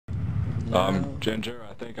No. Ginger,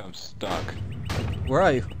 I think I'm stuck. Where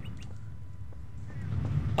are you?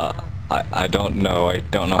 I don't know. I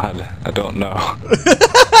don't know how to. I don't know.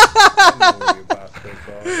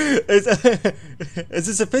 Is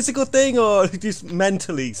this a physical thing or just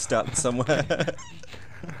mentally stuck somewhere?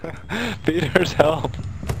 Peter's help.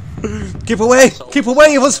 Keep away! Keep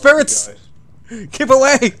away, evil spirits! Keep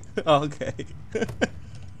away! Oh, okay.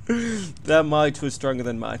 That might was stronger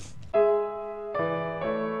than mine.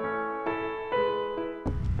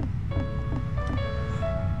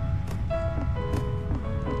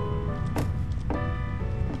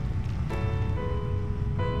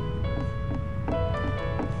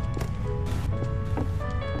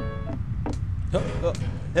 Oh,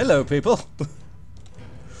 hello, people.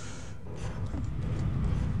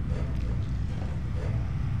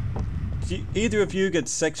 Do either of you get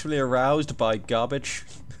sexually aroused by garbage?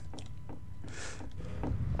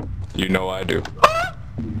 You know I do.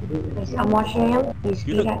 I'm watching him.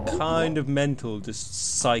 You look kind of mental just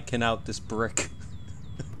psyching out this brick.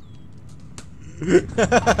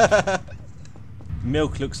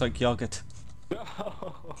 Milk looks like yogurt.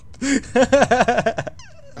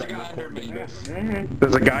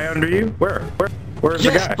 There's a guy under you? Where's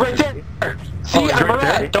the guy? Right there! See, I'm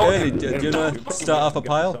right. Hey, do you want to start off a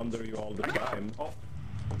pile? Under you all the time.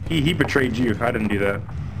 He betrayed you. I didn't do that.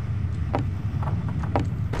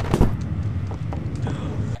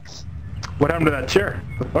 What happened to that chair?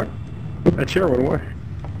 The fuck? That chair went away.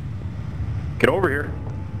 Get over here.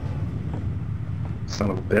 Son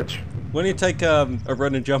of a bitch. Why don't you take a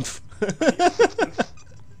run and jump?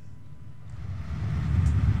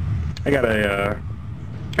 I got a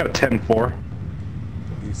 10-4.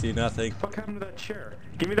 You see nothing. What happened to that chair?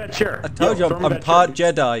 Give me that chair. I told you I'm part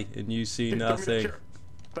Jedi and you see Give me nothing. that chair.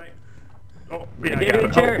 Oh, yeah, I Take got the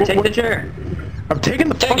it. chair. Oh, Take the chair. I'm taking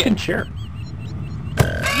the fucking chair.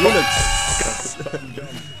 You look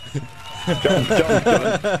Jump.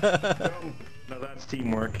 Now that's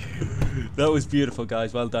teamwork. That was beautiful,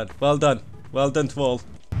 guys. Well done. Well done. Well done to all.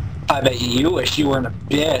 I bet you wish you weren't a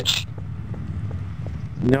bitch.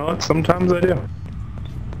 You know what? Sometimes I do.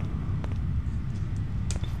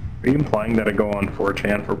 Are you implying that I go on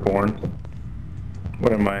 4chan for porn?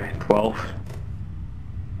 What am I, 12?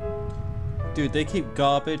 Dude, they keep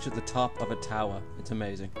garbage at the top of a tower. It's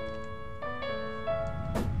amazing.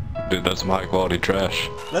 Dude, that's some high quality trash.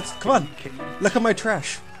 Come on. Look at my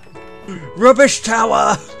trash. Rubbish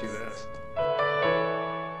tower!